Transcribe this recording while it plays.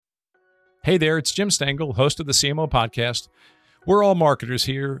Hey there, it's Jim Stengel, host of the CMO podcast. We're all marketers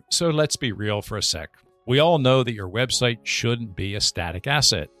here, so let's be real for a sec. We all know that your website shouldn't be a static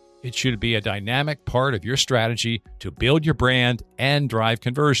asset. It should be a dynamic part of your strategy to build your brand and drive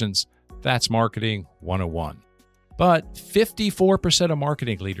conversions. That's marketing 101. But 54% of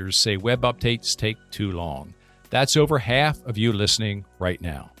marketing leaders say web updates take too long. That's over half of you listening right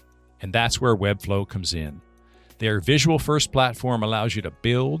now. And that's where Webflow comes in. Their visual-first platform allows you to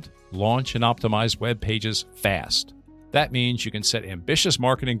build, launch, and optimize web pages fast. That means you can set ambitious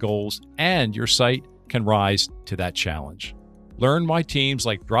marketing goals and your site can rise to that challenge. Learn why teams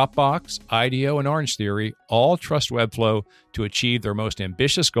like Dropbox, IDEO, and Orangetheory all trust Webflow to achieve their most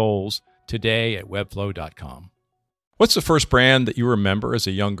ambitious goals today at webflow.com. What's the first brand that you remember as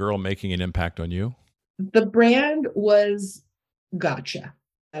a young girl making an impact on you? The brand was Gotcha.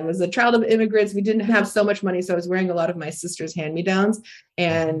 I was a child of immigrants. We didn't have so much money, so I was wearing a lot of my sister's hand-me-downs.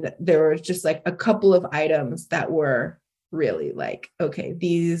 And there were just like a couple of items that were really like, okay,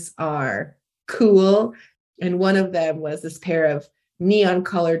 these are cool. And one of them was this pair of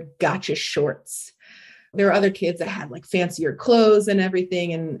neon-colored Gotcha shorts. There were other kids that had like fancier clothes and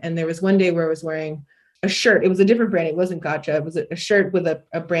everything. And there was one day where I was wearing a shirt. It was a different brand. It wasn't Gotcha. It was a shirt with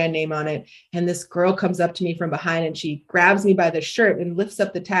a brand name on it. And this girl comes up to me from behind and she grabs me by the shirt and lifts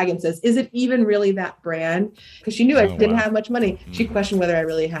up the tag and says, "Is it even really that brand?" Because she knew I didn't have much money. She questioned whether I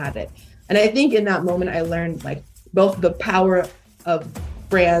really had it. And I think in that moment, I learned like both the power of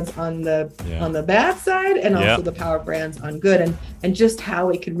brands on the bad side and also the power of brands on good and just how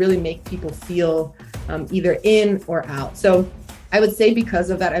it can really make people feel either in or out. So I would say because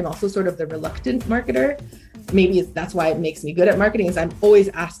of that, I'm also sort of the reluctant marketer. Maybe that's why it makes me good at marketing is I'm always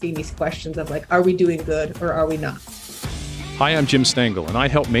asking these questions of like, are we doing good or are we not? Hi, I'm Jim Stengel, and I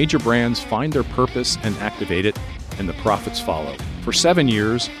help major brands find their purpose and activate it, and the profits follow. For 7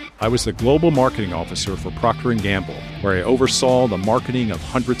 years, I was the global marketing officer for Procter & Gamble, where I oversaw the marketing of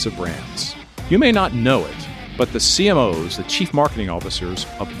hundreds of brands. You may not know it, but the CMOs, the chief marketing officers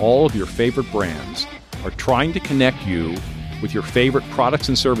of all of your favorite brands, are trying to connect you with your favorite products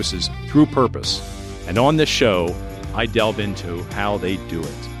and services through purpose. And on this show, I delve into how they do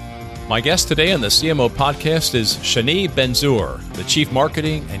it. My guest today on the CMO podcast is Shanee Benzur, the Chief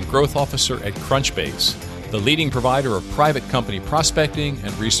Marketing and Growth Officer at Crunchbase, the leading provider of private company prospecting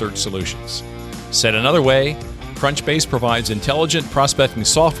and research solutions. Said another way, Crunchbase provides intelligent prospecting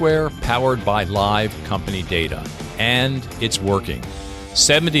software powered by live company data. And it's working.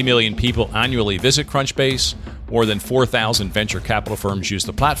 70 million people annually visit Crunchbase. More than 4,000 venture capital firms use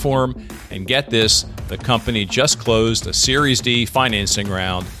the platform. And get this, the company just closed a Series D financing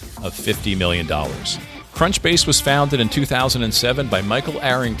round of $50 million. Crunchbase was founded in 2007 by Michael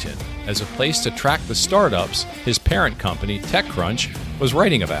Arrington as a place to track the startups his parent company, TechCrunch, was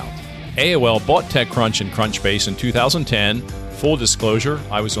writing about. AOL bought TechCrunch and Crunchbase in 2010. Full disclosure,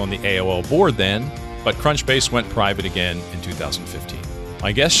 I was on the AOL board then, but Crunchbase went private again in 2015.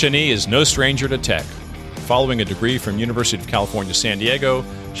 My guest, Shanee, is no stranger to tech. Following a degree from University of California, San Diego,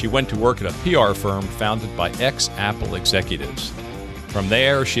 she went to work at a PR firm founded by ex-Apple executives. From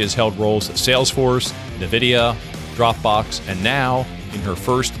there, she has held roles at Salesforce, NVIDIA, Dropbox, and now in her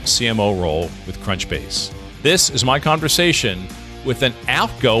first CMO role with Crunchbase. This is my conversation with an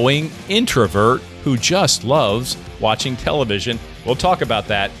outgoing introvert who just loves watching television. We'll talk about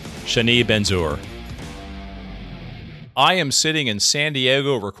that. Shanee Benzur. I am sitting in San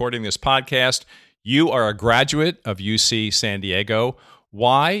Diego recording this podcast. You are a graduate of UC San Diego.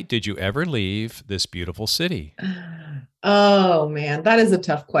 Why did you ever leave this beautiful city? Oh, man, that is a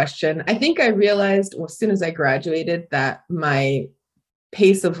tough question. I think I realized as soon as I graduated that my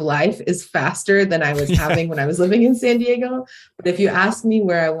pace of life is faster than I was having when I was living in San Diego. But if you ask me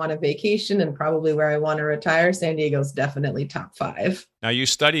where I want to vacation and probably where I want to retire, San Diego's definitely top 5. Now, you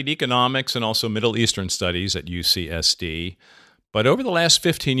studied economics and also Middle Eastern studies at UCSD. But over the last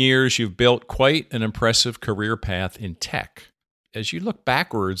 15 years, you've built quite an impressive career path in tech. As you look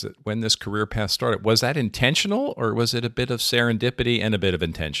backwards at when this career path started, was that intentional or was it a bit of serendipity and a bit of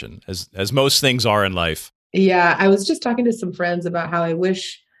intention, as most things are in life? Yeah, I was just talking to some friends about how I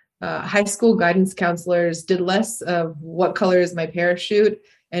wish high school guidance counselors did less of what color is my parachute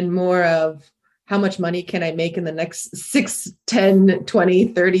and more of how much money can I make in the next 6, 10, 20,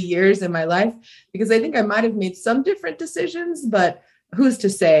 30 years in my life? Because I think I might have made some different decisions, but who's to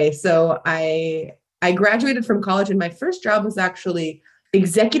say? So I graduated from college and my first job was actually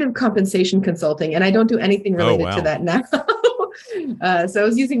executive compensation consulting. And I don't do anything related to that now. So I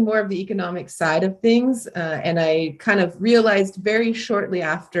was using more of the economic side of things. And I kind of realized very shortly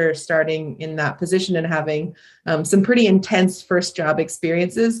after starting in that position and having some pretty intense first job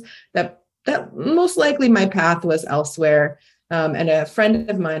experiences that that most likely my path was elsewhere. And a friend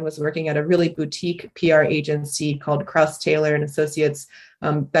of mine was working at a really boutique PR agency called Krauss Taylor and Associates,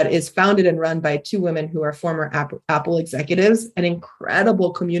 that is founded and run by two women who are former Apple executives and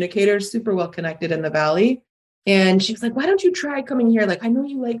incredible communicators, super well connected in the Valley. And she was like, why don't you try coming here? Like, I know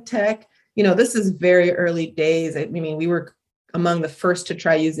you like tech. This is very early days. I mean, we were among the first to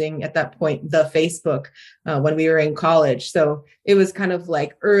try using, at that point, the Facebook when we were in college. So it was kind of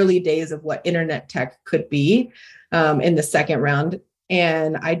like early days of what internet tech could be in the second round.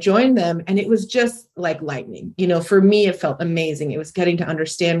 And I joined them, and it was just like lightning. For me, it felt amazing. It was getting to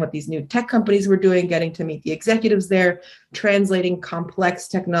understand what these new tech companies were doing, getting to meet the executives there, translating complex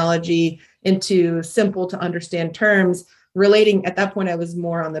technology into simple to understand terms, relating. At that point, I was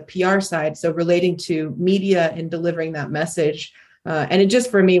more on the PR side. So relating to media and delivering that message. And it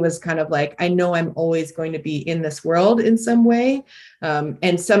just, for me, was kind of like, I know I'm always going to be in this world in some way,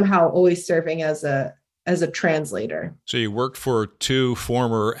 and somehow always serving as a translator. So you worked for two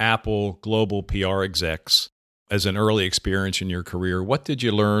former Apple global PR execs as an early experience in your career. What did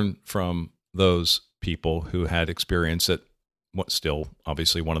you learn from those people who had experience at what's still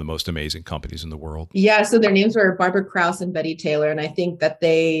obviously one of the most amazing companies in the world? Yeah, so their names were Barbara Krauss and Betty Taylor. And I think that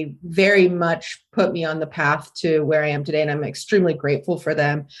they very much put me on the path to where I am today. And I'm extremely grateful for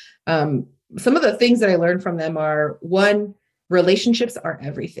them. Some of the things that I learned from them are, one, relationships are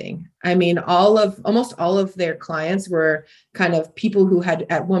everything. I mean, almost all of their clients were kind of people who had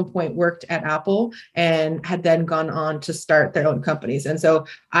at one point worked at Apple and had then gone on to start their own companies. And so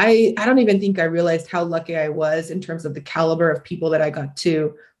I don't even think I realized how lucky I was in terms of the caliber of people that I got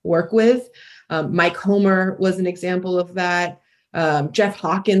to work with. Mike Homer was an example of that. Jeff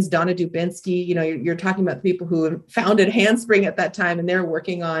Hawkins, Donna Dubinsky, you're talking about people who founded Handspring at that time, and they're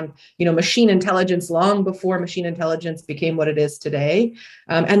working on, machine intelligence long before machine intelligence became what it is today.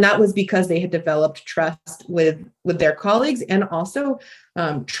 And that was because they had developed trust with their colleagues, and also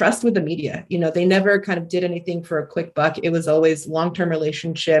trust with the media. They never kind of did anything for a quick buck. It was always long-term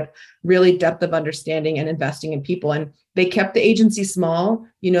relationship, really depth of understanding and investing in people. And they kept the agency small.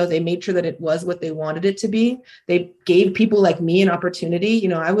 They made sure that it was what they wanted it to be. They gave people like me an opportunity.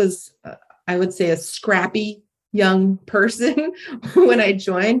 I was, I would say, a scrappy young person when I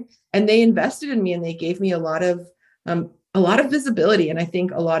joined, and they invested in me, and they gave me a lot of visibility. And I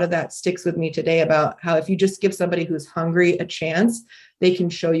think a lot of that sticks with me today, about how if you just give somebody who's hungry a chance, they can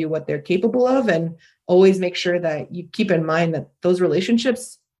show you what they're capable of. And always make sure that you keep in mind that those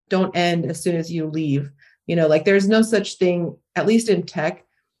relationships don't end as soon as you leave. Like, there's no such thing, at least in tech,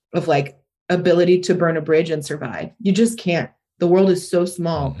 of like ability to burn a bridge and survive. You just can't. The world is so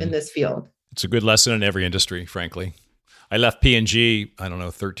small in this field. It's a good lesson in every industry, frankly. I left P&G,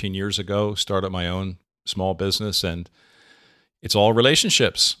 13 years ago, started my own small business, and it's all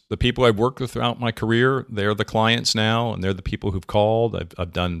relationships. The people I've worked with throughout my career, they're the clients now, and they're the people who've called.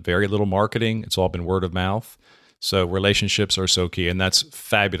 I've done very little marketing. It's all been word of mouth. So relationships are so key, and that's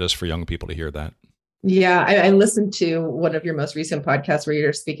fabulous for young people to hear that. Yeah, I listened to one of your most recent podcasts where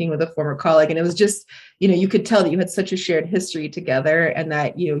you're speaking with a former colleague, and it was just, you could tell that you had such a shared history together, and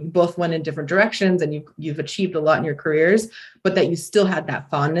that, you both went in different directions, and you've achieved a lot in your careers, but that you still had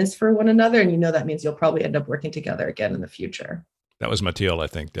that fondness for one another. And that means you'll probably end up working together again in the future. That was Mathilde, I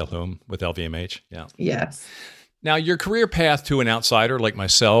think, Delhomme with LVMH. Yeah. Yes. Now, your career path to an outsider like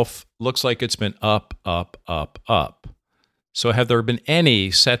myself looks like it's been up, up, up, up. So have there been any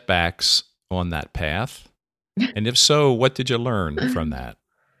setbacks on that path? And if so, what did you learn from that?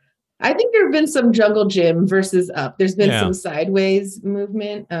 I think there have been some jungle gym versus up. There's been some sideways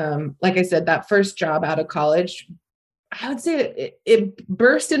movement. Like I said, that first job out of college, I would say it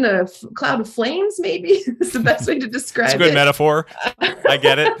burst in a cloud of flames, maybe is the best way to describe it. It's a good metaphor. I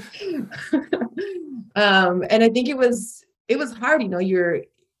get it. And I think it was hard.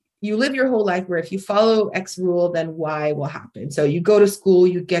 You live your whole life where if you follow X rule, then Y will happen. So you go to school,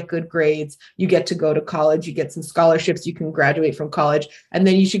 you get good grades, you get to go to college, you get some scholarships, you can graduate from college, and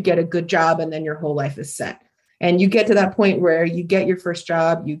then you should get a good job, and then your whole life is set. And you get to that point where you get your first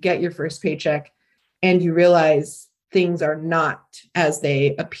job, you get your first paycheck, and you realize things are not as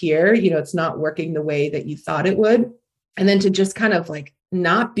they appear. It's not working the way that you thought it would. And then to just kind of like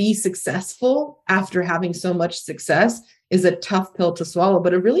not be successful after having so much success is a tough pill to swallow,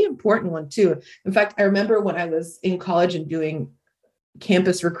 but a really important one too. In fact, I remember when I was in college and doing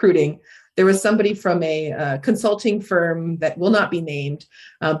campus recruiting, there was somebody from a consulting firm that will not be named,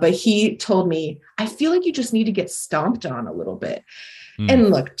 but he told me, I feel like you just need to get stomped on a little bit.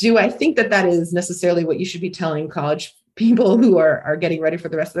 And look, do I think that is necessarily what you should be telling college people who are getting ready for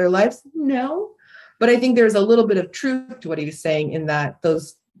the rest of their lives? No. But I think there's a little bit of truth to what he was saying, in that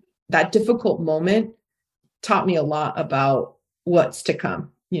those that difficult moment taught me a lot about what's to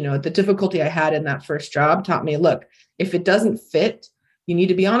come. The difficulty I had in that first job taught me, look, if it doesn't fit, you need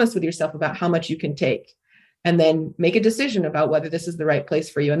to be honest with yourself about how much you can take, and then make a decision about whether this is the right place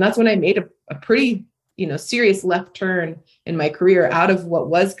for you. And that's when I made a pretty, serious left turn in my career out of what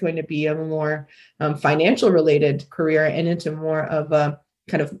was going to be a more financial related career and into more of a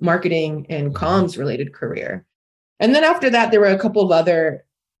kind of marketing and comms related career. And then after that, there were a couple of other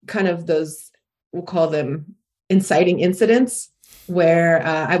kind of those, we'll call them inciting incidents, where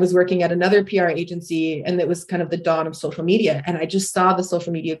I was working at another PR agency, and it was kind of the dawn of social media. And I just saw the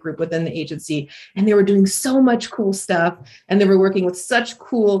social media group within the agency, and they were doing so much cool stuff, and they were working with such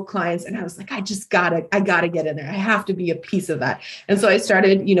cool clients. And I was like, I gotta get in there. I have to be a piece of that. And so I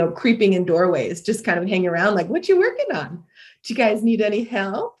started, creeping in doorways, just kind of hanging around like, what you working on? Do you guys need any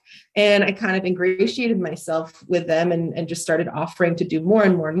help? And I kind of ingratiated myself with them and just started offering to do more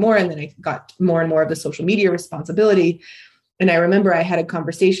and more and more. And then I got more and more of the social media responsibility. And I remember I had a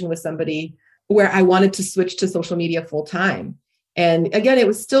conversation with somebody where I wanted to switch to social media full time. And again, it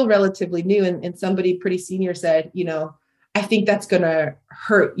was still relatively new. And somebody pretty senior said, I think that's going to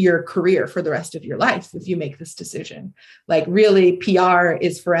hurt your career for the rest of your life if you make this decision. Like, really, PR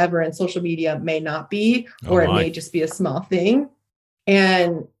is forever and social media may not be, or it may just be a small thing.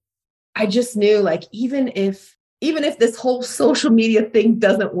 And I just knew, like, even if this whole social media thing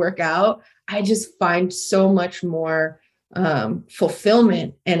doesn't work out, I just find so much more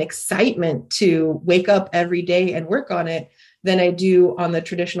fulfillment and excitement to wake up every day and work on it than I do on the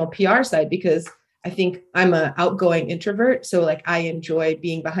traditional PR side, because I think I'm an outgoing introvert. So like, I enjoy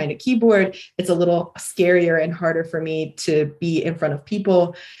being behind a keyboard. It's a little scarier and harder for me to be in front of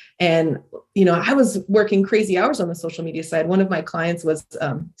people. And, I was working crazy hours on the social media side. One of my clients was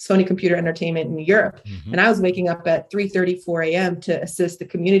Sony Computer Entertainment in Europe. Mm-hmm. And I was waking up at 3:30, 4 a.m. to assist the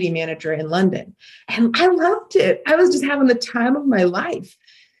community manager in London. And I loved it. I was just having the time of my life.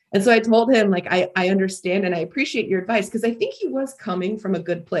 And so I told him, like, I understand and I appreciate your advice, because I think he was coming from a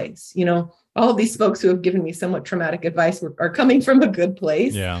good place. All of these folks who have given me somewhat traumatic advice are coming from a good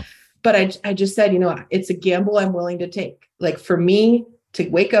place. Yeah. But I just said, it's a gamble I'm willing to take. Like, for me to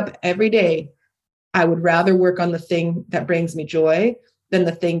wake up every day, I would rather work on the thing that brings me joy than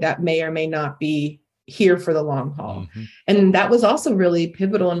the thing that may or may not be here for the long haul. Mm-hmm. And that was also really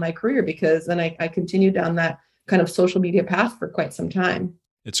pivotal in my career, because then I continued down that kind of social media path for quite some time.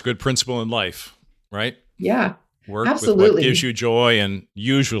 It's a good principle in life, right? Yeah, work absolutely. With what gives you joy, and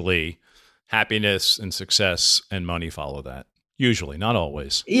usually happiness and success and money follow that. Usually, not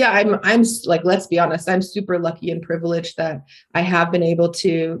always. Yeah, I'm like, let's be honest, I'm super lucky and privileged that I have been able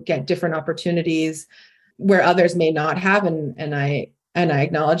to get different opportunities where others may not have. And I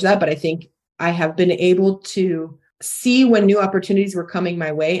acknowledge that, but I think I have been able to see when new opportunities were coming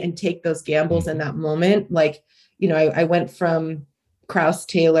my way and take those gambles in that moment. Like, I went from Krause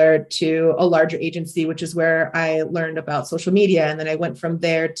Taylor to a larger agency, which is where I learned about social media. And then I went from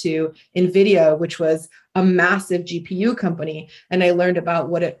there to NVIDIA, which was a massive GPU company. And I learned about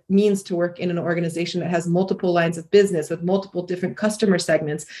what it means to work in an organization that has multiple lines of business with multiple different customer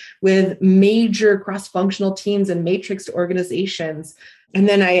segments, with major cross-functional teams and matrixed organizations. And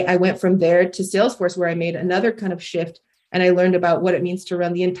then I went from there to Salesforce, where I made another kind of shift. And I learned about what it means to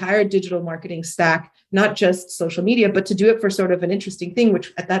run the entire digital marketing stack, not just social media, but to do it for sort of an interesting thing,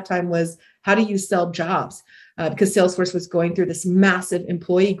 which at that time was, how do you sell jobs? Because Salesforce was going through this massive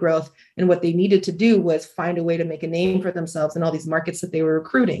employee growth. And what they needed to do was find a way to make a name for themselves in all these markets that they were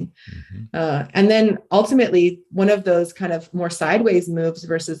recruiting. Mm-hmm. And then ultimately, one of those kind of more sideways moves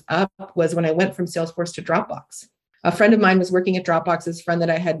versus up was when I went from Salesforce to Dropbox. A friend of mine was working at Dropbox, this friend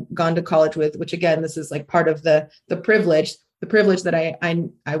that I had gone to college with, which again, this is like part of the privilege that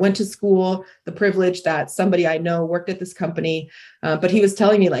I went to school, the privilege that somebody I know worked at this company. But he was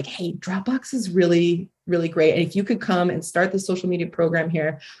telling me, like, hey, Dropbox is really, really great. And if you could come and start the social media program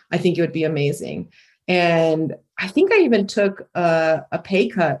here, I think it would be amazing. And I think I even took a pay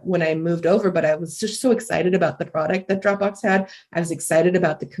cut when I moved over, but I was just so excited about the product that Dropbox had. I was excited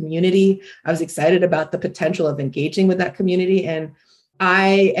about the community. I was excited about the potential of engaging with that community. And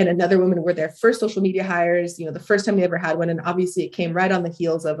I and another woman were their first social media hires, the first time we ever had one. And obviously it came right on the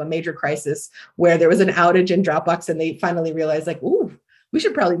heels of a major crisis where there was an outage in Dropbox, and they finally realized, like, ooh, we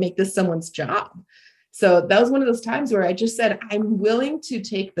should probably make this someone's job. So that was one of those times where I just said, I'm willing to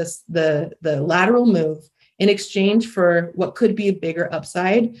take the lateral move in exchange for what could be a bigger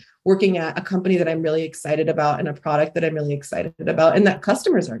upside, working at a company that I'm really excited about and a product that I'm really excited about and that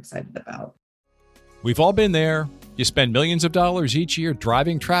customers are excited about. We've all been there. You spend millions of dollars each year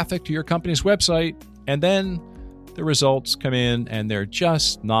driving traffic to your company's website, and then the results come in and they're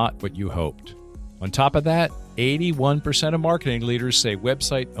just not what you hoped. On top of that, 81% of marketing leaders say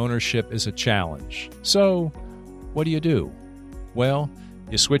website ownership is a challenge. So, what do? Well,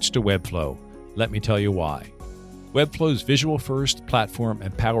 you switch to Webflow. Let me tell you why. Webflow's visual-first platform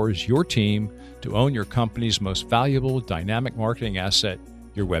empowers your team to own your company's most valuable dynamic marketing asset,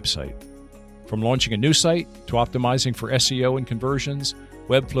 your website. From launching a new site to optimizing for SEO and conversions,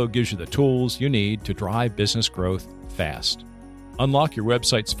 Webflow gives you the tools you need to drive business growth fast. Unlock your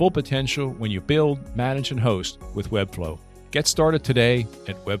website's full potential when you build, manage, and host with Webflow. Get started today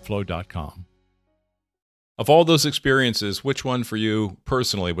at webflow.com. Of all those experiences, which one for you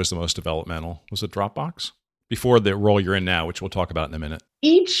personally was the most developmental? Was it Dropbox? Before the role you're in now, which we'll talk about in a minute.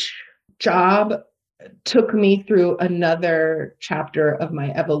 Each job took me through another chapter of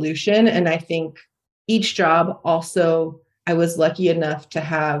my evolution. And I think each job also, I was lucky enough to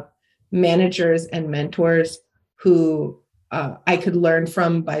have managers and mentors who I could learn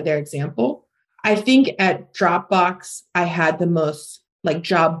from by their example. I think at Dropbox, I had the most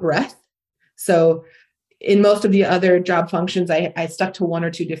job breadth. So in most of the other job functions, I stuck to one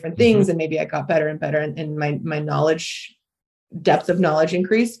or two different things, and maybe I got better and better, and my knowledge, depth of knowledge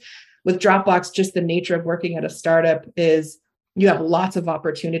increased. With Dropbox, just the nature of working at a startup is you have lots of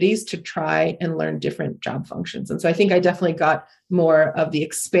opportunities to try and learn different job functions. And so I think I definitely got more of the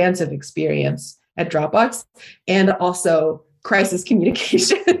expansive experience at Dropbox, and also crisis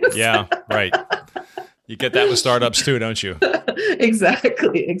communications. Yeah, right. You get that with startups too, don't you?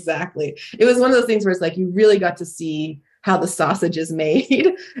 Exactly. It was one of those things where it's you really got to see how the sausage is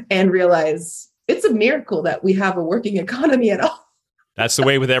made and realize it's a miracle that we have a working economy at all. That's the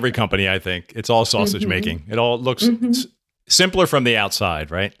way with every company, I think. It's all sausage making. It all looks simpler from the outside,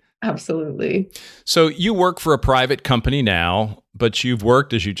 right? Absolutely. So you work for a private company now, but you've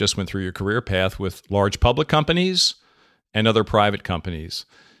worked, as you just went through your career path, with large public companies and other private companies.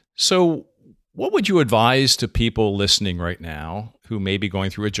 So what would you advise to people listening right now who may be going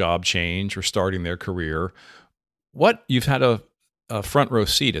through a job change or starting their career? You've had a front row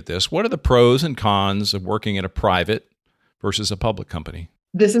seat at this. What are the pros and cons of working at a private versus a public company?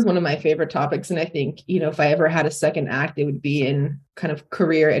 This is one of my favorite topics. And I think, if I ever had a second act, it would be in kind of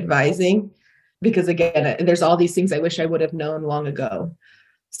career advising, because again, there's all these things I wish I would have known long ago.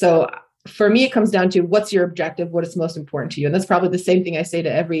 So for me, it comes down to what's your objective, what is most important to you. And that's probably the same thing I say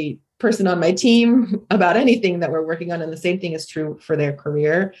to every person on my team about anything that we're working on. And the same thing is true for their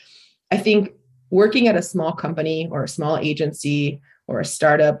career. I think working at a small company or a small agency or a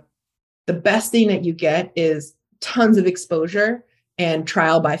startup, the best thing that you get is tons of exposure and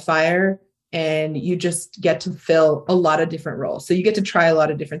trial by fire. And you just get to fill a lot of different roles. So you get to try a lot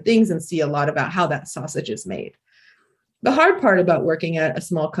of different things and see a lot about how that sausage is made. The hard part about working at a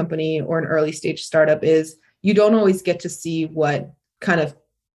small company or an early stage startup is you don't always get to see what kind of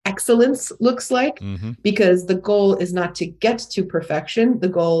excellence looks like, because the goal is not to get to perfection. The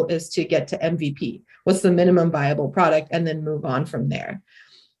goal is to get to MVP. What's the minimum viable product, and then move on from there.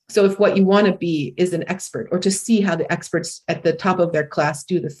 So if what you want to be is an expert, or to see how the experts at the top of their class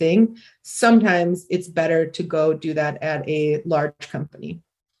do the thing, sometimes it's better to go do that at a large company.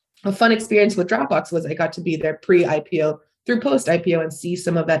 A fun experience with Dropbox was I got to be there pre-IPO through post-IPO and see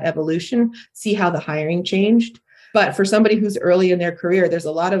some of that evolution, see how the hiring changed. But for somebody who's early in their career, there's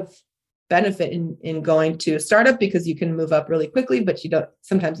a lot of benefit in going to a startup, because you can move up really quickly, but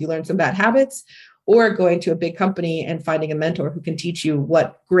sometimes you learn some bad habits, or going to a big company and finding a mentor who can teach you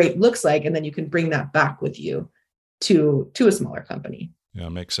what great looks like. And then you can bring that back with you to a smaller company. Yeah,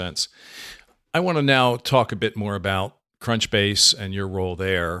 makes sense. I want to now talk a bit more about Crunchbase and your role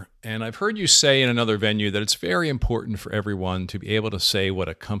there. And I've heard you say in another venue that it's very important for everyone to be able to say what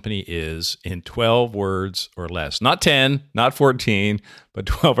a company is in 12 words or less. Not 10, not 14, but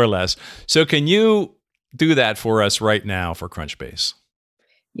 12 or less. So can you do that for us right now for Crunchbase?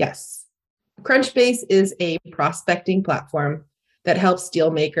 Yes. Crunchbase is a prospecting platform that helps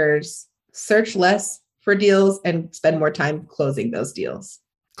deal makers search less for deals and spend more time closing those deals.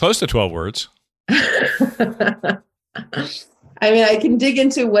 Close to 12 words. I mean, I can dig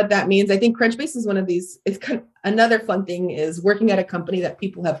into what that means. I think Crunchbase is one of these. It's kind of another fun thing is working at a company that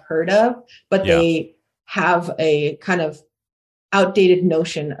people have heard of, but they have a kind of outdated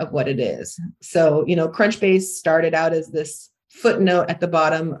notion of what it is. So, Crunchbase started out as this footnote at the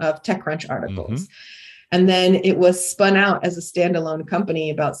bottom of TechCrunch articles. And then it was spun out as a standalone company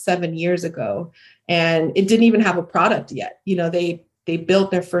about 7 years ago. And it didn't even have a product yet. They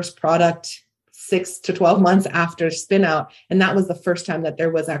built their first product 6 to 12 months after spin out. And that was the first time that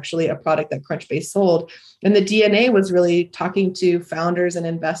there was actually a product that Crunchbase sold. And the DNA was really talking to founders and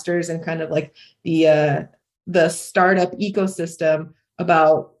investors and kind of like the the startup ecosystem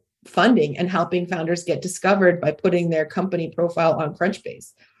about funding and helping founders get discovered by putting their company profile on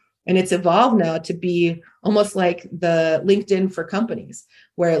Crunchbase. And it's evolved now to be almost like the LinkedIn for companies,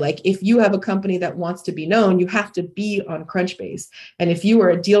 where like if you have a company that wants to be known, you have to be on Crunchbase. And if you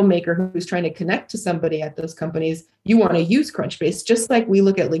are a deal maker who's trying to connect to somebody at those companies, you want to use Crunchbase, just like we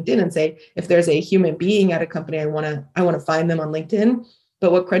look at LinkedIn and say, if there's a human being at a company, I want to find them on LinkedIn.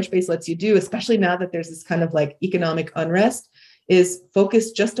 But what Crunchbase lets you do, especially now that there's this kind of like economic unrest, is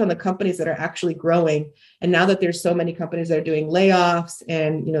focus just on the companies that are actually growing. And now that there's so many companies that are doing layoffs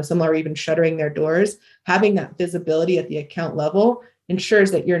and, you know, some are even shuttering their doors, having that visibility at the account level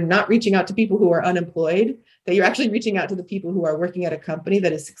ensures that you're not reaching out to people who are unemployed, that you're actually reaching out to the people who are working at a company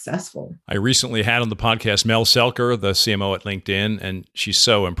that is successful. I recently had on the podcast Mel Selker, the CMO at LinkedIn, and she's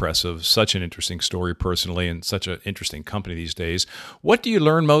so impressive, such an interesting story personally, and such an interesting company these days. What do you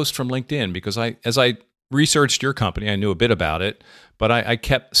learn most from LinkedIn? Because as I researched your company, I knew a bit about it, but I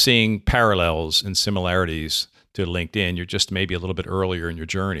kept seeing parallels and similarities to LinkedIn. You're just maybe a little bit earlier in your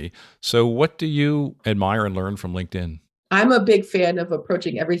journey. So what do you admire and learn from LinkedIn? I'm a big fan of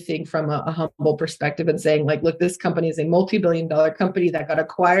approaching everything from a humble perspective and saying, like, look, this company is a multi-billion-dollar company that got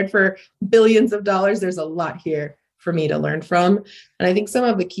acquired for billions of dollars. There's a lot here for me to learn from. And I think some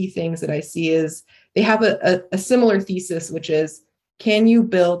of the key things that I see is they have a similar thesis, which is, can you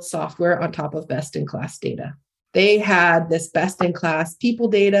build software on top of best-in-class data? They had this best-in-class people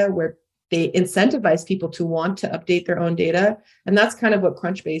data where they incentivize people to want to update their own data. And that's kind of what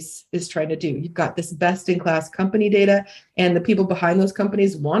Crunchbase is trying to do. You've got this best-in-class company data, and the people behind those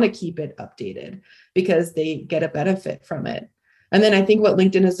companies want to keep it updated because they get a benefit from it. And then I think what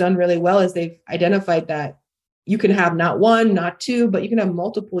LinkedIn has done really well is they've identified that you can have not one, not two, but you can have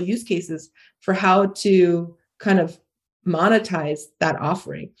multiple use cases for how to kind of monetize that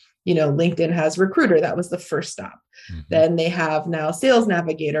offering. You know, LinkedIn has Recruiter. That was the first stop. Mm-hmm. Then they have now Sales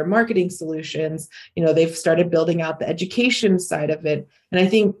Navigator, marketing solutions. You know, they've started building out the education side of it. And I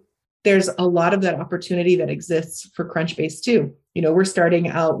think there's a lot of that opportunity that exists for Crunchbase too. You know, we're starting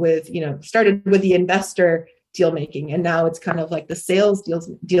out with, started with the investor deal making, and now it's kind of like the sales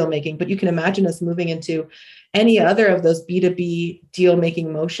deal making. But you can imagine us moving into any other of those B2B deal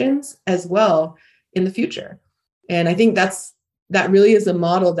making motions as well in the future. And I think that really is a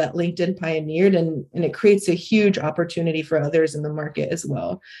model that LinkedIn pioneered, and it creates a huge opportunity for others in the market as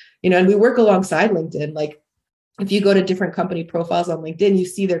well. You know, and we work alongside LinkedIn. Like if you go to different company profiles on LinkedIn, you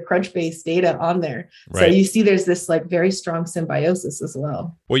see their Crunchbase data on there. Right. So you see there's this like very strong symbiosis as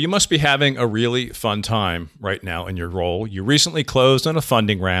well. Well, you must be having a really fun time right now in your role. You recently closed on a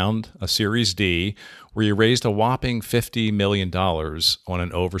funding round, a Series D, where you raised a whopping $50 million on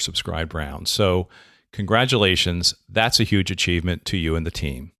an oversubscribed round. So congratulations. That's a huge achievement to you and the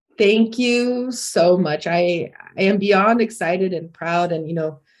team. Thank you so much. I am beyond excited and proud. And,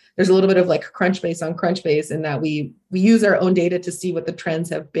 there's a little bit of like Crunchbase on Crunchbase in that we use our own data to see what the trends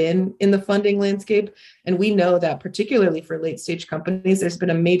have been in the funding landscape. And we know that particularly for late stage companies, there's been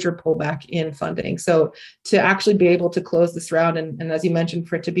a major pullback in funding. So to actually be able to close this round, and as you mentioned,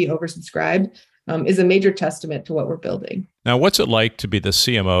 for it to be oversubscribed, is a major testament to what we're building. Now, what's it like to be the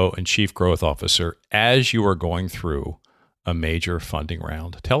CMO and Chief Growth Officer as you are going through a major funding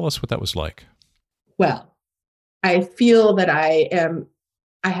round? Tell us what that was like. Well, I feel that I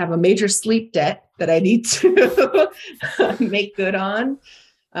have a major sleep debt that I need to make good on.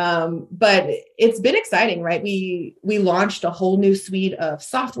 But it's been exciting, right? We launched a whole new suite of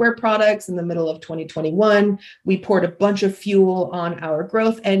software products in the middle of 2021. We poured a bunch of fuel on our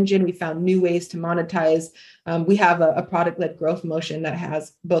growth engine. We found new ways to monetize. We have a product-led growth motion that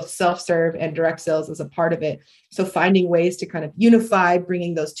has both self-serve and direct sales as a part of it. So finding ways to kind of unify,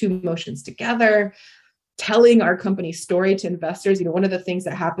 bringing those two motions together, telling our company story to investors. One of the things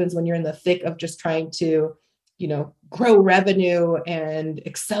that happens when you're in the thick of just trying to grow revenue and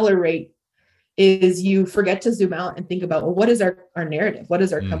accelerate is you forget to zoom out and think about, well, what is our narrative? What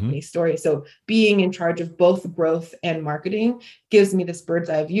is our company story? So being in charge of both growth and marketing gives me this bird's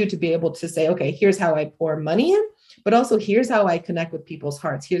eye view to be able to say, okay, here's how I pour money in, but also here's how I connect with people's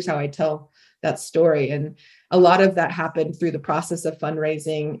hearts. Here's how I tell that story. And a lot of that happened through the process of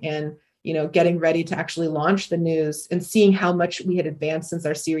fundraising and getting ready to actually launch the news and seeing how much we had advanced since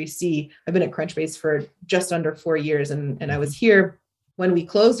our Series C. I've been at Crunchbase for just under 4 years. And I was here when we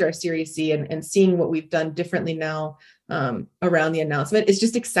closed our Series C and seeing what we've done differently now around the announcement. It's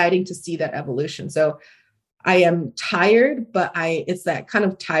just exciting to see that evolution. So I am tired, but it's that kind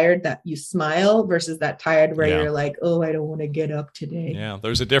of tired that you smile versus that tired where you're like, oh, I don't want to get up today. Yeah,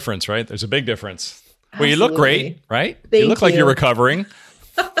 there's a difference, right? There's a big difference. Absolutely. Well, you look great, right? Thank you look like you're recovering.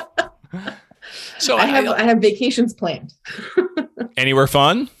 So I have vacations planned. Anywhere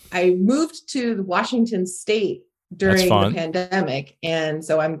fun? I moved to Washington State during the pandemic. And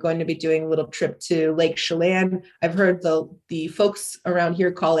so I'm going to be doing a little trip to Lake Chelan. I've heard the folks around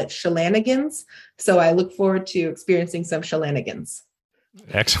here call it Chelanigans. So I look forward to experiencing some Chelanigans.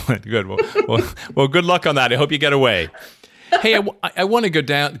 Excellent. Good. Well, good luck on that. I hope you get away. Hey, I want to go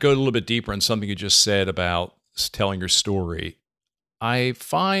a little bit deeper on something you just said about telling your story. I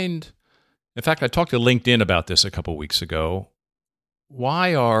find, in fact, I talked to LinkedIn about this a couple of weeks ago.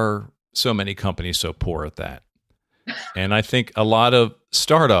 Why are so many companies so poor at that? And I think a lot of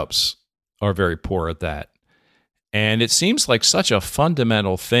startups are very poor at that. And it seems like such a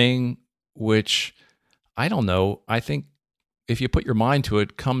fundamental thing, which I don't know. I think if you put your mind to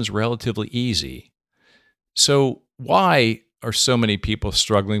it, comes relatively easy. So why are so many people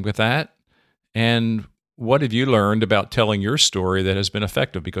struggling with that? And what have you learned about telling your story that has been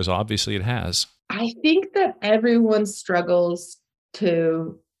effective? Because obviously it has. I think that everyone struggles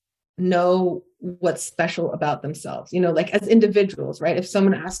to know what's special about themselves, like as individuals, right? If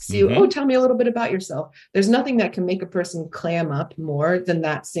someone asks you, oh, tell me a little bit about yourself, there's nothing that can make a person clam up more than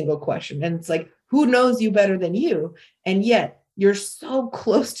that single question. And it's like, who knows you better than you? And yet you're so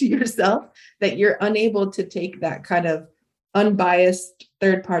close to yourself that you're unable to take that kind of unbiased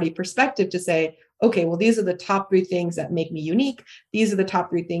third-party perspective to say, okay, well, these are the top 3 things that make me unique. These are the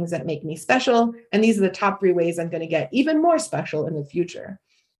top 3 things that make me special. And these are the top 3 ways I'm going to get even more special in the future.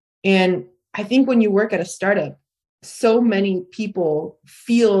 And I think when you work at a startup, so many people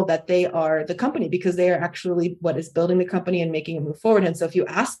feel that they are the company because they are actually what is building the company and making it move forward. And so if you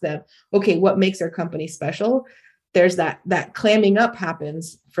ask them, okay, what makes our company special? There's that clamming up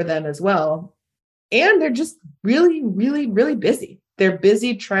happens for them as well. And they're just really, really, really busy. They're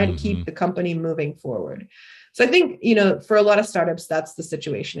busy trying to keep the company moving forward. So I think, for a lot of startups, that's the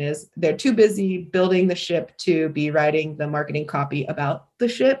situation is they're too busy building the ship to be writing the marketing copy about the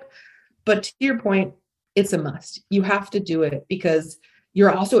ship. But to your point, it's a must. You have to do it because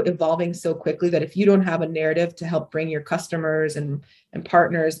you're also evolving so quickly that if you don't have a narrative to help bring your customers and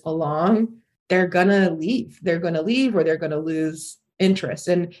partners along, they're going to leave. They're going to leave or they're going to lose interest.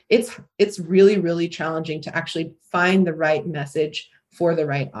 And it's really, really challenging to actually find the right message for the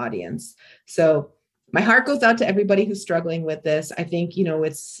right audience. So my heart goes out to everybody who's struggling with this. I think,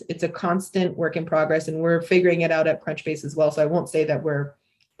 it's a constant work in progress and we're figuring it out at Crunchbase as well. So I won't say that we're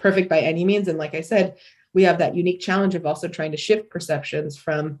perfect by any means. And like I said, we have that unique challenge of also trying to shift perceptions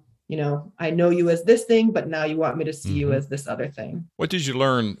from, I know you as this thing, but now you want me to see you as this other thing. What did you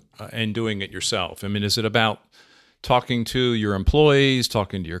learn in doing it yourself? I mean, is it about talking to your employees,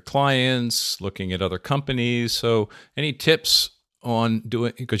 talking to your clients, looking at other companies? So any tips on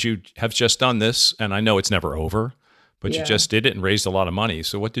doing, because you have just done this and I know it's never over, but you just did it and raised a lot of money.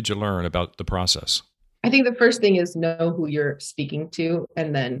 So what did you learn about the process? I think the first thing is know who you're speaking to,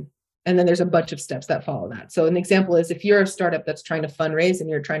 and then there's a bunch of steps that follow that. So an example is if you're a startup that's trying to fundraise and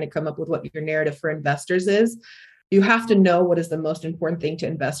you're trying to come up with what your narrative for investors is, you have to know what is the most important thing to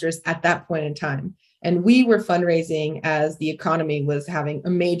investors at that point in time. And we were fundraising as the economy was having a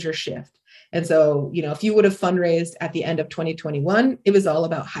major shift. And so, if you would have fundraised at the end of 2021, it was all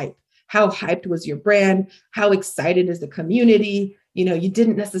about hype. How hyped was your brand? How excited is the community? You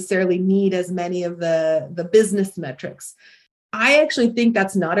didn't necessarily need as many of the business metrics. I actually think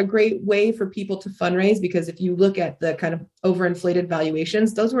that's not a great way for people to fundraise because if you look at the kind of overinflated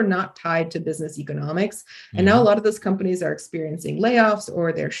valuations, those were not tied to business economics. And now a lot of those companies are experiencing layoffs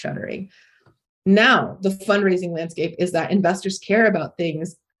or they're shuttering. Now, the fundraising landscape is that investors care about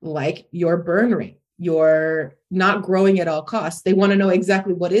things like your burn rate. You're not growing at all costs. They want to know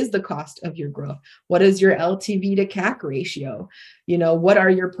exactly what is the cost of your growth. What is your LTV to CAC ratio? What are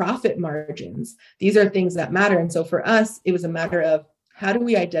your profit margins? These are things that matter. And so for us, it was a matter of how do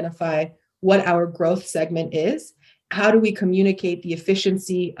we identify what our growth segment is? How do we communicate the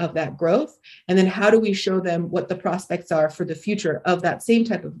efficiency of that growth? And then how do we show them what the prospects are for the future of that same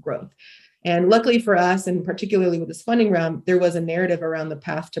type of growth? And luckily for us, and particularly with this funding round, there was a narrative around the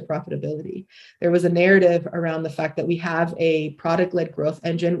path to profitability. There was a narrative around the fact that we have a product-led growth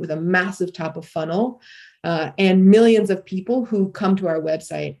engine with a massive top of funnel and millions of people who come to our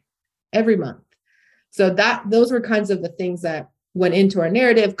website every month. So those were kinds of the things that went into our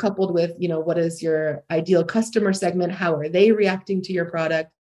narrative, coupled with, what is your ideal customer segment? How are they reacting to your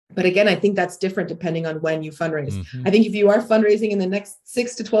product? But again, I think that's different depending on when you fundraise. I think if you are fundraising in the next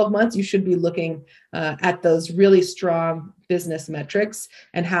 6 to 12 months, you should be looking at those really strong business metrics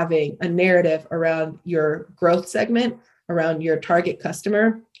and having a narrative around your growth segment, around your target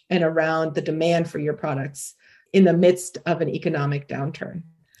customer, and around the demand for your products in the midst of an economic downturn.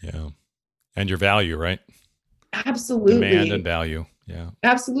 Yeah. And your value, right? Absolutely. Demand and value. Yeah.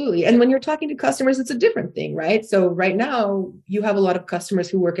 Absolutely. And when you're talking to customers, it's a different thing, right? So right now, you have a lot of customers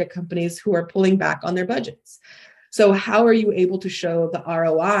who work at companies who are pulling back on their budgets. So how are you able to show the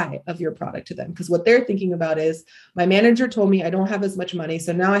ROI of your product to them? Because what they're thinking about is, my manager told me I don't have as much money,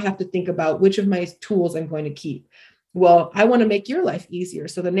 so now I have to think about which of my tools I'm going to keep. Well, I want to make your life easier.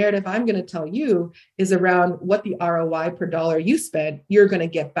 So the narrative I'm going to tell you is around what the ROI per dollar you spend, you're going to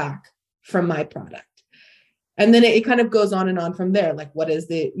get back from my product. And then it kind of goes on and on from there. Like, what is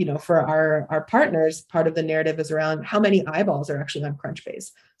the, for our partners, part of the narrative is around how many eyeballs are actually on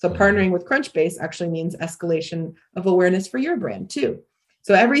Crunchbase. So partnering with Crunchbase actually means escalation of awareness for your brand too.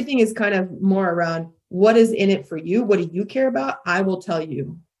 So everything is kind of more around what is in it for you. What do you care about? I will tell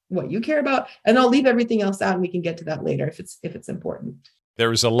you what you care about, and I'll leave everything else out, and we can get to that later if it's important. There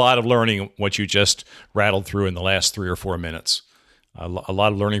was a lot of learning what you just rattled through in the last 3 or 4 minutes. A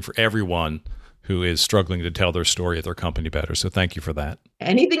lot of learning for everyone who is struggling to tell their story at their company better. So thank you for that.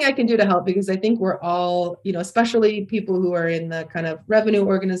 Anything I can do to help, because I think we're all, especially people who are in the kind of revenue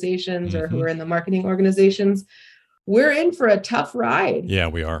organizations or who are in the marketing organizations, we're in for a tough ride. Yeah,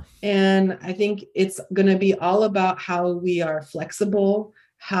 we are. And I think it's going to be all about how we are flexible,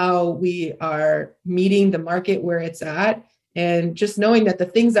 how we are meeting the market where it's at, and just knowing that the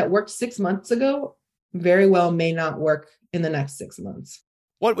things that worked 6 months ago very well may not work in the next 6 months.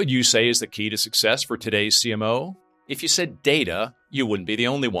 What would you say is the key to success for today's CMO? If you said data, you wouldn't be the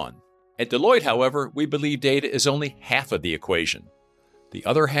only one. At Deloitte, however, we believe data is only half of the equation. The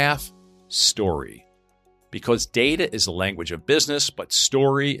other half, story. Because data is the language of business, but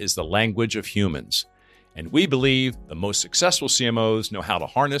story is the language of humans. And we believe the most successful CMOs know how to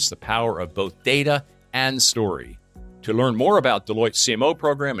harness the power of both data and story. To learn more about Deloitte's CMO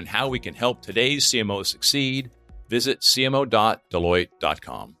program and how we can help today's CMOs succeed, visit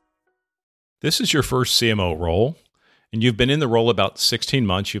cmo.deloitte.com. This is your first CMO role, and you've been in the role about 16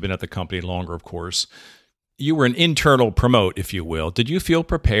 months. You've been at the company longer, of course. You were an internal promote, if you will. Did you feel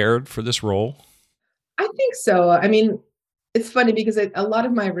prepared for this role? I think so. I mean, it's funny because a lot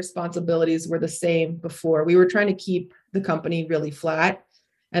of my responsibilities were the same before. We were trying to keep the company really flat.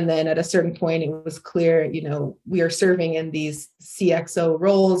 And then at a certain point, it was clear, we are serving in these CXO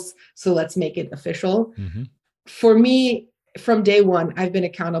roles, so let's make it official. For me, from day one, I've been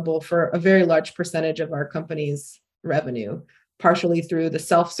accountable for a very large percentage of our company's revenue, partially through the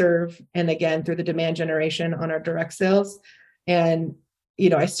self-serve and again, through the demand generation on our direct sales. And,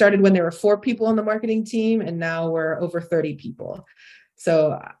 I started when there were 4 people on the marketing team, and now we're over 30 people.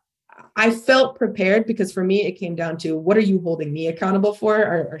 So I felt prepared because for me, it came down to, what are you holding me accountable for?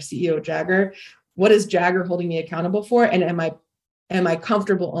 Our CEO, Jagger, what is Jagger holding me accountable for? And am I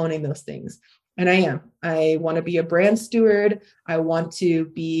comfortable owning those things? And I am. I want to be a brand steward. I want to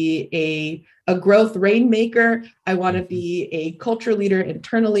be a growth rainmaker. I want to be a culture leader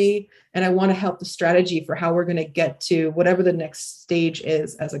internally. And I want to help the strategy for how we're going to get to whatever the next stage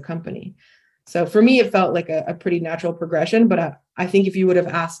is as a company. So for me, it felt like a pretty natural progression. But I think if you would have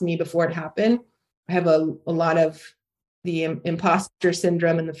asked me before it happened, I have a lot of the imposter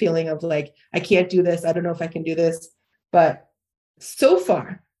syndrome and the feeling of like, I can't do this. I don't know if I can do this. But so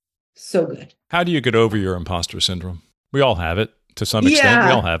far, so good. How do you get over your imposter syndrome? We all have it to some extent.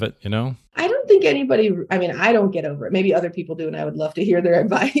 We all have it, I don't think I don't get over it. Maybe other people do, and I would love to hear their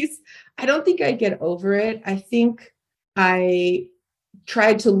advice. I don't think I get over it. I think I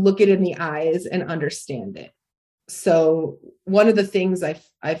tried to look it in the eyes and understand it. So one of the things I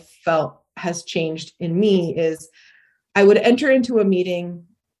felt has changed in me is I would enter into a meeting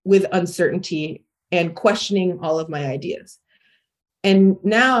with uncertainty and questioning all of my ideas. And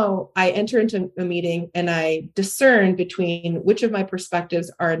now I enter into a meeting and I discern between which of my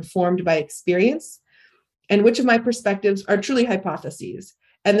perspectives are informed by experience and which of my perspectives are truly hypotheses.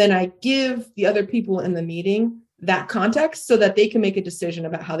 And then I give the other people in the meeting that context so that they can make a decision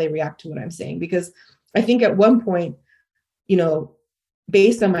about how they react to what I'm saying. Because I think at one point,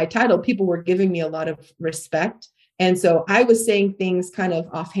 based on my title, people were giving me a lot of respect. And so I was saying things kind of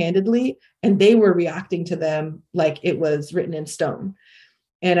offhandedly, and they were reacting to them like it was written in stone.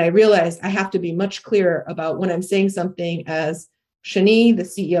 And I realized I have to be much clearer about when I'm saying something as Shanee, the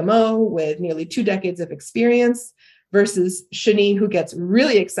CMO with nearly 2 decades of experience, versus Shanee, who gets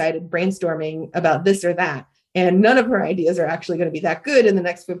really excited brainstorming about this or that. And none of her ideas are actually going to be that good in the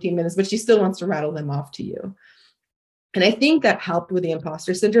next 15 minutes, but she still wants to rattle them off to you. And I think that helped with the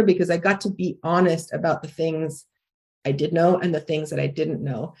imposter syndrome because I got to be honest about the things I did know and the things that I didn't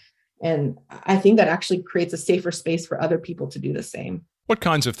know. And I think that actually creates a safer space for other people to do the same. What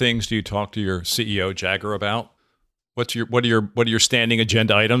kinds of things do you talk to your CEO, Jagger, about? What are your standing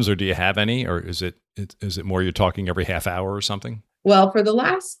agenda items, or do you have any, or is it more you're talking every half hour or something? Well, for the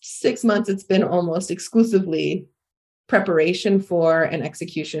last 6 months, it's been almost exclusively preparation for and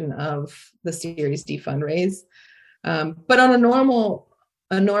execution of the Series D fundraise. But on a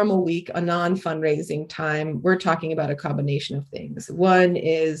normal week, a non-fundraising time, we're talking about a combination of things. One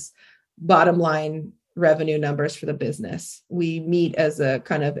is bottom line revenue numbers for the business. We meet as a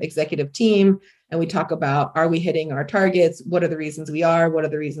kind of executive team and we talk about, are we hitting our targets? What are the reasons we are? What are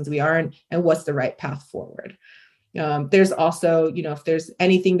the reasons we aren't? And what's the right path forward? There's also, if there's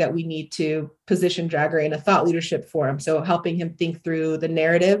anything that we need to position Jagger in a thought leadership forum, so helping him think through the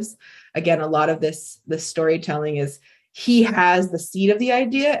narratives. Again, a lot of this storytelling is he has the seed of the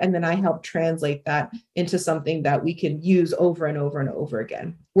idea, and then I help translate that into something that we can use over and over and over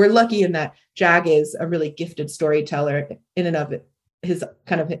again. We're lucky in that Jag is a really gifted storyteller in and of it,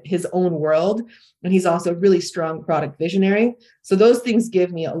 his own world. And he's also a really strong product visionary. So those things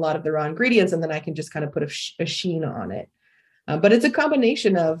give me a lot of the raw ingredients, and then I can just kind of put a sheen on it. But it's a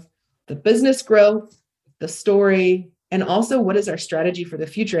combination of the business growth, the story, and also what is our strategy for the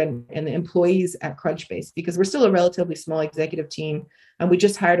future and the employees at Crunchbase, because we're still a relatively small executive team. And we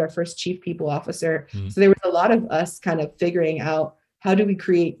just hired our first chief people officer. So there was a lot of us kind of figuring out, how do we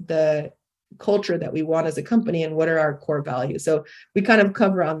create the culture that we want as a company, and what are our core values? So we kind of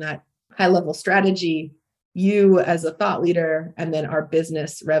cover on that high level strategy, you as a thought leader, and then our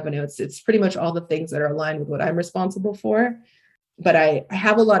business revenue. It's pretty much all the things that are aligned with what I'm responsible for. But I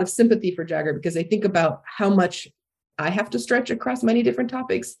have a lot of sympathy for Jagger, because I think about how much I have to stretch across many different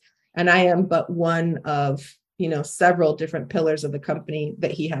topics. And I am but one of, several different pillars of the company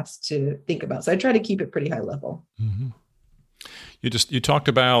that he has to think about. So I try to keep it pretty high level. Mm-hmm. You talked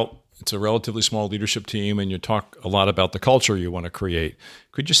about, it's a relatively small leadership team, and you talk a lot about the culture you want to create.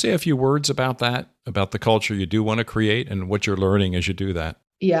 Could you say a few words about that, about the culture you do want to create and what you're learning as you do that?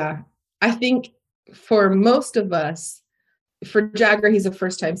 Yeah, I think for most of us, for Jagger, he's a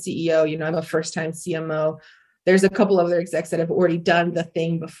first-time CEO. I'm a first-time CMO. There's a couple other execs that have already done the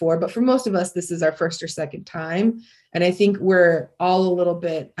thing before, but for most of us, this is our first or second time. And I think we're all a little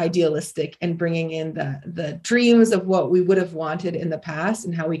bit idealistic and bringing in the dreams of what we would have wanted in the past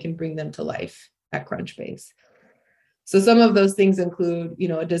and how we can bring them to life at Crunchbase. So some of those things include,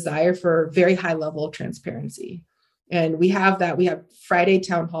 a desire for very high level of transparency. And we have that. We have Friday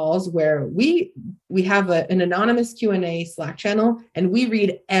town halls where we have an anonymous Q&A Slack channel, and we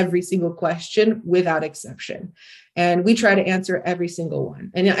read every single question without exception. And we try to answer every single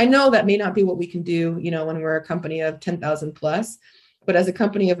one. And I know that may not be what we can do, when we're a company of 10,000 plus, but as a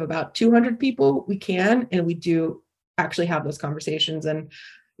company of about 200 people, we can, and we do actually have those conversations. And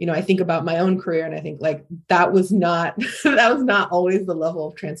I think about my own career, and I think that was not always the level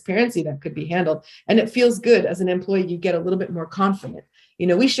of transparency that could be handled. And it feels good as an employee. You get a little bit more confident.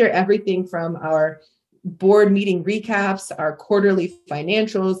 We share everything from our board meeting recaps, our quarterly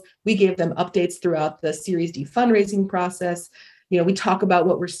financials. We gave them updates throughout the Series D fundraising process. We talk about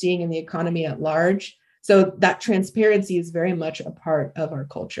what we're seeing in the economy at large. So that transparency is very much a part of our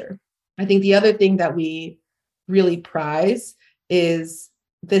culture. I think the other thing that we really prize is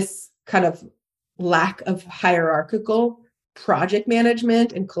this kind of lack of hierarchical project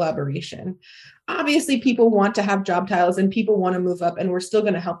management and collaboration. Obviously, people want to have job titles and people want to move up, and we're still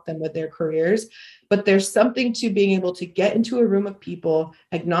going to help them with their careers. But there's something to being able to get into a room of people,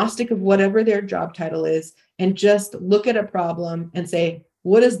 agnostic of whatever their job title is, and just look at a problem and say,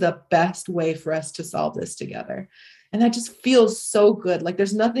 what is the best way for us to solve this together? And that just feels so good.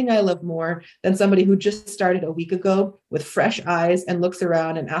 There's nothing I love more than somebody who just started a week ago with fresh eyes and looks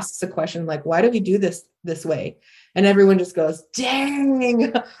around and asks a question like, why do we do this way? And everyone just goes,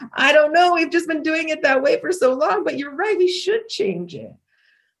 dang, I don't know. We've just been doing it that way for so long, but you're right. We should change it.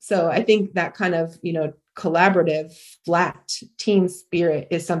 So I think that kind of, collaborative, flat team spirit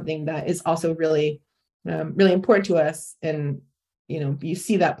is something that is also really, really important to us. And you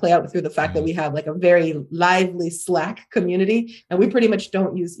see that play out through the fact that we have a very lively Slack community, and we pretty much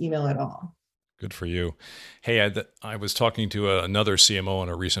don't use email at all. Good for you. Hey, I was talking to another CMO on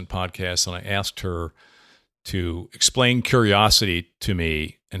a recent podcast, and I asked her to explain curiosity to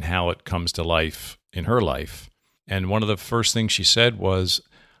me and how it comes to life in her life. And one of the first things she said was,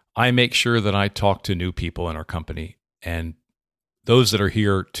 I make sure that I talk to new people in our company and those that are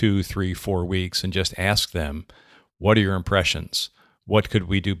here 2, 3, 4 weeks, and just ask them, what are your impressions? What could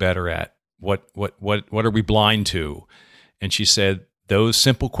we do better at? What are we blind to? And she said those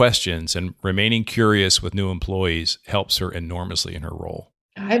simple questions and remaining curious with new employees helps her enormously in her role.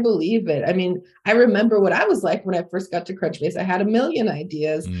 I believe it. I mean, I remember what I was like when I first got to Crunchbase. I had a million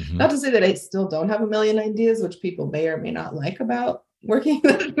ideas. Hmm. Not to say that I still don't have a million ideas, which people may or may not like about working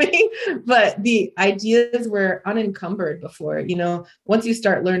with me, but the ideas were unencumbered before. Once you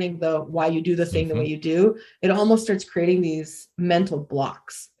start learning the why you do the thing the Hmm. way you do, it almost starts creating these mental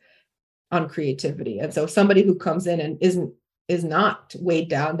blocks on creativity. And so somebody who comes in and is not weighed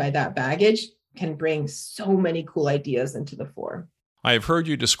down by that baggage can bring so many cool ideas into the fore. I have heard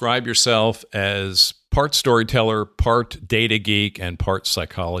you describe yourself as part storyteller, part data geek, and part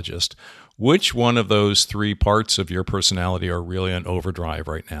psychologist. Which one of those three parts of your personality are really on overdrive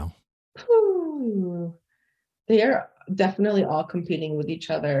right now? Ooh, they are definitely all competing with each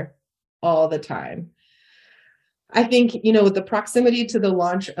other all the time. I think, with the proximity to the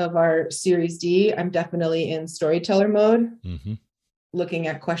launch of our Series D, I'm definitely in storyteller mode, Hmm. looking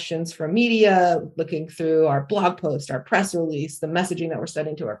at questions from media, looking through our blog post, our press release, the messaging that we're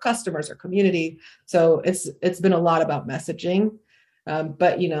sending to our customers, our community. So it's been a lot about messaging.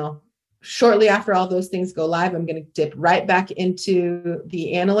 But shortly after all those things go live, I'm going to dip right back into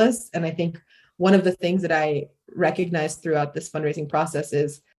the analyst. And I think one of the things that I recognized throughout this fundraising process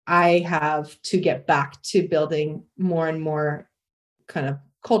is I have to get back to building more and more kind of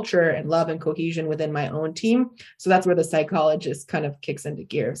culture and love and cohesion within my own team. So that's where the psychologist kind of kicks into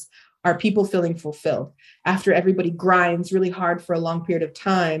gears. Are people feeling fulfilled after everybody grinds really hard for a long period of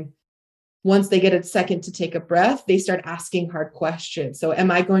time? Once they get a second to take a breath, they start asking hard questions. So am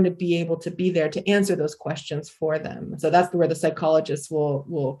I going to be able to be there to answer those questions for them? So that's where the psychologist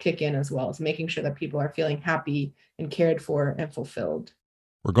will kick in, as well as making sure that people are feeling happy and cared for and fulfilled.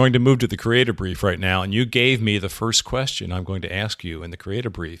 We're going to move to the creative brief right now, and you gave me the first question I'm going to ask you in the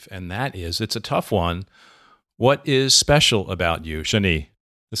creative brief, and that is, it's a tough one. What is special about you, Shanee?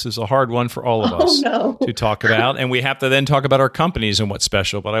 This is a hard one for all of us no. to talk about, and we have to then talk about our companies and what's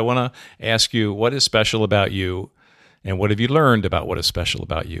special. But I want to ask you, what is special about you, and what have you learned about what is special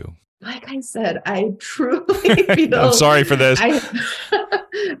about you? Like I said, I truly feel I'm sorry for this.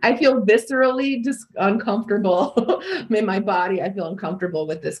 I feel viscerally just uncomfortable in my body. I feel uncomfortable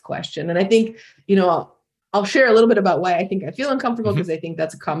with this question. And I think, I'll share a little bit about why I think I feel uncomfortable, because I think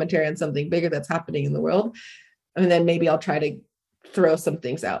that's a commentary on something bigger that's happening in the world. And then maybe I'll try to throw some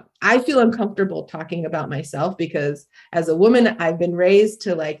things out. I feel uncomfortable talking about myself because as a woman, I've been raised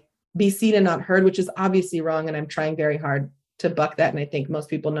to be seen and not heard, which is obviously wrong. And I'm trying very hard to buck that. And I think most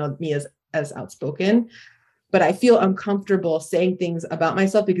people know me as outspoken, but I feel uncomfortable saying things about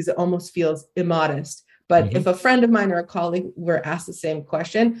myself because it almost feels immodest. But if a friend of mine or a colleague were asked the same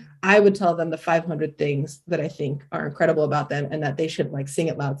question, I would tell them the 500 things that I think are incredible about them and that they should sing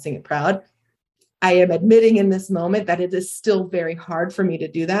it loud, sing it proud. I am admitting in this moment that it is still very hard for me to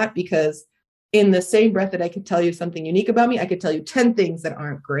do that, because in the same breath that I could tell you something unique about me, I could tell you 10 things that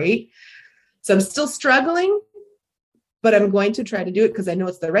aren't great. So I'm still struggling, but I'm going to try to do it because I know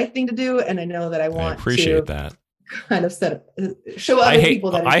it's the right thing to do. And I know that I want appreciate to that. kind of show other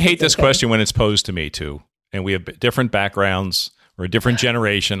people that I hate this question when it's posed to me too. And we have different backgrounds. We're a different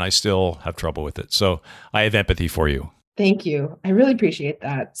generation. I still have trouble with it. So I have empathy for you. Thank you. I really appreciate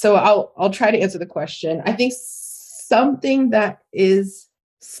that. So I'll try to answer the question. I think something that is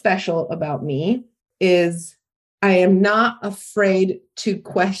special about me is I am not afraid to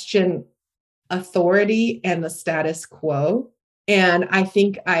question authority and the status quo. And I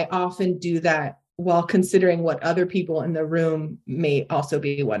think I often do that while considering what other people in the room may also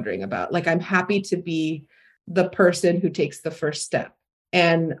be wondering about. I'm happy to be the person who takes the first step.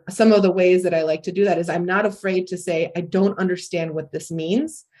 And some of the ways that I like to do that is I'm not afraid to say, I don't understand what this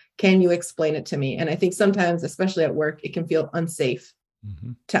means. Can you explain it to me? And I think sometimes, especially at work, it can feel unsafe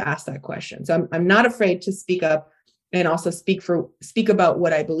to ask that question. So I'm not afraid to speak up and also speak about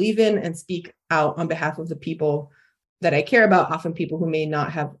what I believe in and speak out on behalf of the people that I care about, often people who may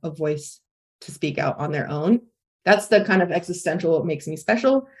not have a voice to speak out on their own. That's the kind of existential what makes me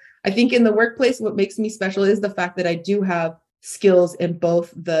special. I think in the workplace, what makes me special is the fact that I do have skills in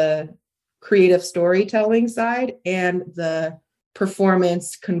both the creative storytelling side and the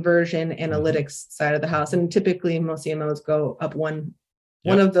performance conversion analytics side of the house. And typically most CMOs go up one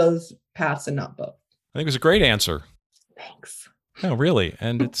of those paths and not both. I think it was a great answer. Thanks. No, really.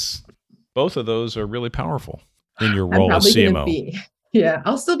 And it's both of those are really powerful in your role as CMO.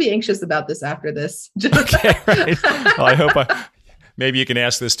 I'll still be anxious about this after this. Okay, right. Well, I hope maybe you can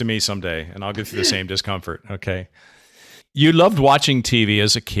ask this to me someday and I'll go through the same discomfort. Okay. You loved watching TV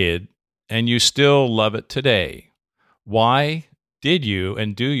as a kid and you still love it today. Why did you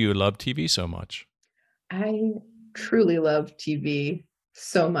and do you love TV so much? I truly love TV.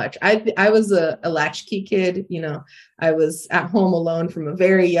 so much. I was a latchkey kid, I was at home alone from a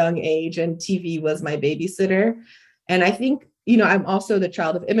very young age, and TV was my babysitter. And I think, I'm also the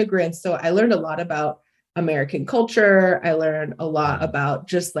child of immigrants. So I learned a lot about American culture. I learned a lot about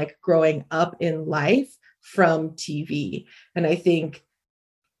just like growing up in life from TV. And I think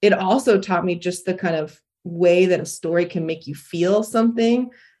it also taught me just the kind of way that a story can make you feel something.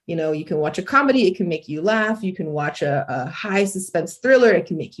 You can watch a comedy, it can make you laugh. You can watch a high suspense thriller, it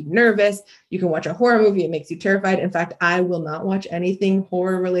can make you nervous. You can watch a horror movie, it makes you terrified. In fact, I will not watch anything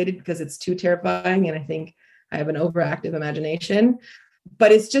horror related because it's too terrifying. And I think I have an overactive imagination.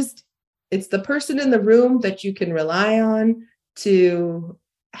 But it's the person in the room that you can rely on to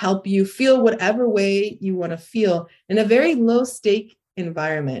help you feel whatever way you want to feel in a very low stake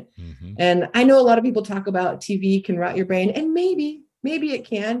environment. Mm-hmm. And I know a lot of people talk about TV can rot your brain, and maybe it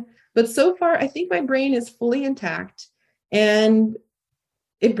can, but so far I think my brain is fully intact and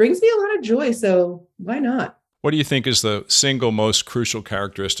it brings me a lot of joy. So why not? What do you think is the single most crucial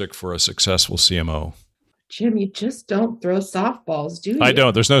characteristic for a successful CMO? Jim, you just don't throw softballs, do you? I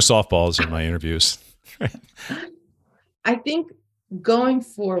don't. There's no softballs in my interviews. I think going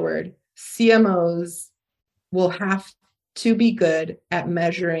forward, CMOs will have to be good at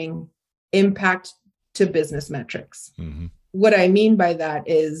measuring impact to business metrics. Mm-hmm. What I mean by that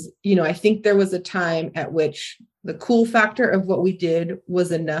is, I think there was a time at which the cool factor of what we did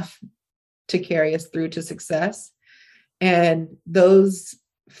was enough to carry us through to success. And those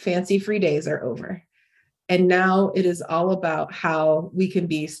fancy free days are over. And now it is all about how we can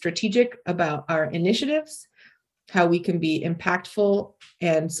be strategic about our initiatives, how we can be impactful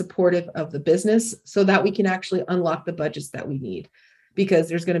and supportive of the business so that we can actually unlock the budgets that we need. Because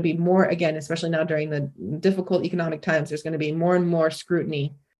there's going to be more, again, especially now during the difficult economic times, there's going to be more and more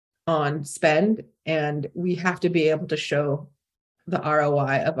scrutiny on spend, and we have to be able to show the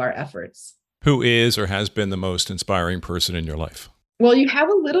ROI of our efforts. Who is or has been the most inspiring person in your life? Well, you have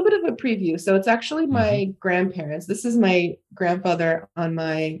a little bit of a preview. So it's actually my grandparents. This is my grandfather on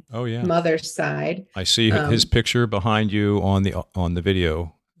my mother's side. I see his picture behind you on the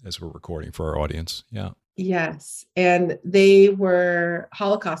video as we're recording for our audience. Yeah. Yes. And they were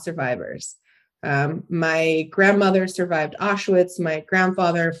Holocaust survivors. My grandmother survived Auschwitz. My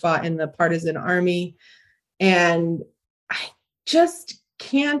grandfather fought in the partisan army. And I just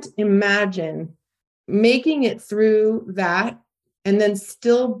can't imagine making it through that and then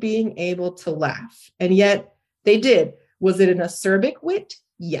still being able to laugh. And yet they did. Was it an acerbic wit?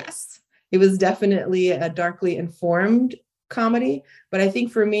 Yes. It was definitely a darkly informed comedy. But I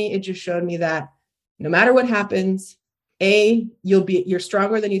think for me, it just showed me that no matter what happens, A, you're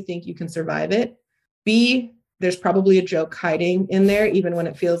stronger than you think, you can survive it. B, there's probably a joke hiding in there, even when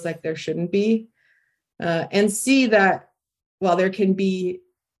it feels like there shouldn't be. And C, that while there can be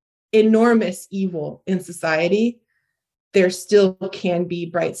enormous evil in society, there still can be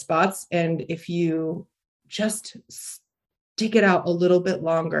bright spots. And if you just stick it out a little bit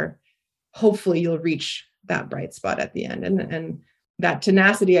longer, hopefully you'll reach that bright spot at the end. And that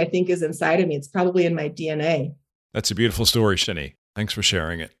tenacity, I think, is inside of me. It's probably in my DNA. That's a beautiful story, Shanee. Thanks for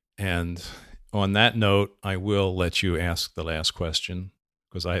sharing it. And on that note, I will let you ask the last question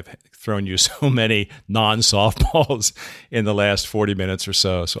because I have thrown you so many non-softballs in the last 40 minutes or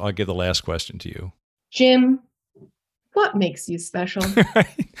so. So I'll give the last question to you. Jim, what makes you special?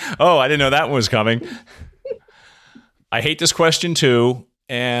 Oh, I didn't know that one was coming. I hate this question too.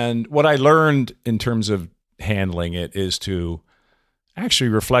 And what I learned in terms of handling it is to actually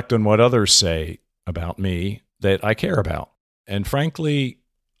reflect on what others say about me that I care about. And frankly,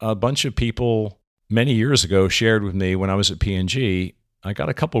 a bunch of people many years ago shared with me when I was at P&G, I got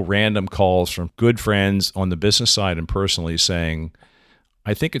a couple random calls from good friends on the business side and personally saying,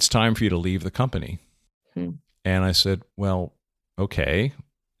 I think it's time for you to leave the company. And I said, well, okay.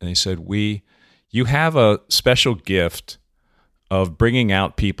 And they said, you have a special gift of bringing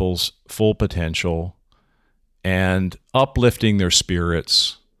out people's full potential and uplifting their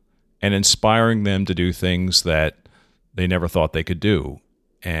spirits and inspiring them to do things that they never thought they could do.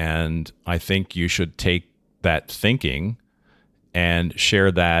 And I think you should take that thinking and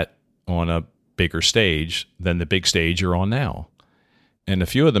share that on a bigger stage than the big stage you're on now. And a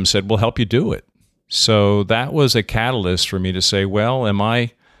few of them said, we'll help you do it. So that was a catalyst for me to say, well, am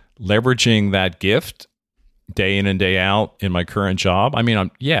I leveraging that gift day in and day out in my current job? I mean,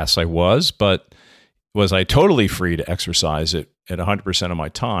 yes, I was, but was I totally free to exercise it at 100% of my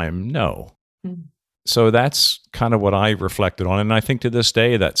time? No. Mm-hmm. So that's kind of what I reflected on. And I think to this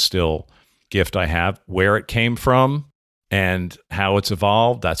day, that's still a gift I have. Where it came from and how it's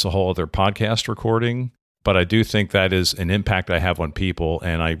evolved, that's a whole other podcast recording. but I do think that is an impact I have on people,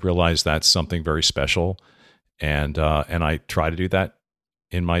 and I realize that's something very special, and I try to do that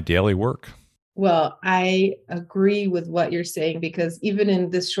in my daily work. Well, I agree with what you're saying, because even in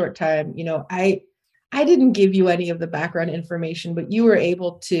this short time, I didn't give you any of the background information, but you were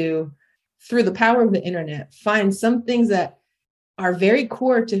able to, through the power of the internet, find some things that are very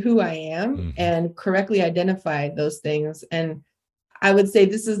core to who I am and correctly identify those things. And I would say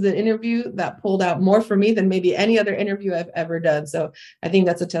this is the interview that pulled out more for me than maybe any other interview I've ever done. So I think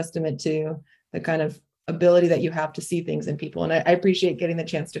that's a testament to the kind of ability that you have to see things in people. And I appreciate getting the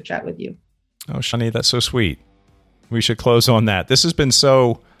chance to chat with you. Oh, Shanee, that's so sweet. We should close on that. This has been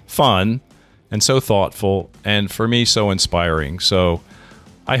so fun and so thoughtful, and for me, so inspiring. So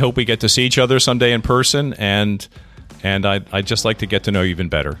I hope we get to see each other someday in person, and I'd just like to get to know you even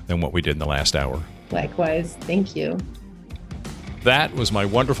better than what we did in the last hour. Likewise. Thank you. That was my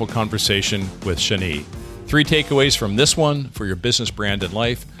wonderful conversation with Shanee. 3 takeaways from this one for your business, brand, and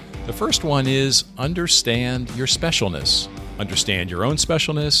life. The first one is understand your specialness. Understand your own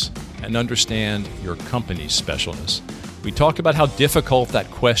specialness and understand your company's specialness. We talked about how difficult that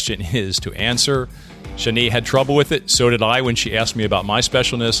question is to answer. Shanee had trouble with it. So did I when she asked me about my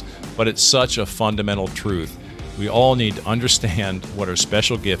specialness, but it's such a fundamental truth. We all need to understand what our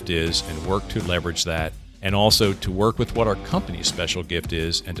special gift is and work to leverage that, and also to work with what our company's special gift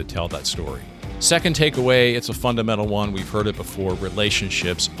is and to tell that story. Second takeaway, it's a fundamental one. We've heard it before.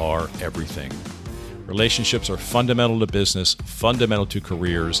 Relationships are everything. Relationships are fundamental to business, fundamental to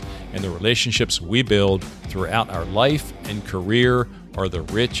careers, and the relationships we build throughout our life and career are the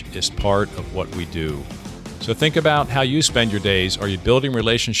richest part of what we do. So think about how you spend your days. Are you building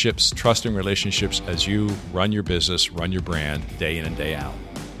relationships, trusting relationships as you run your business, run your brand day in and day out?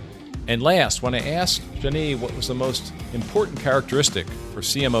 And last, when I asked Shanee what was the most important characteristic for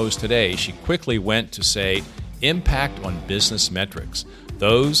CMOs today, she quickly went to say impact on business metrics.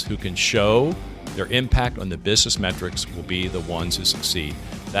 Those who can show their impact on the business metrics will be the ones who succeed.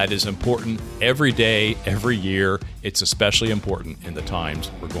 That is important every day, every year. It's especially important in the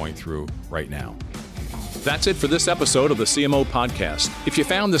times we're going through right now. That's it for this episode of the CMO Podcast. If you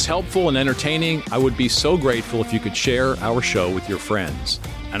found this helpful and entertaining, I would be so grateful if you could share our show with your friends.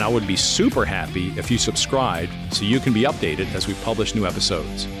 And I would be super happy if you subscribed so you can be updated as we publish new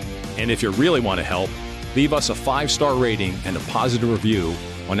episodes. And if you really want to help, leave us a 5-star rating and a positive review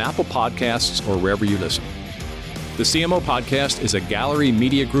on Apple Podcasts or wherever you listen. The CMO Podcast is a Gallery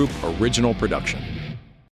Media Group original production.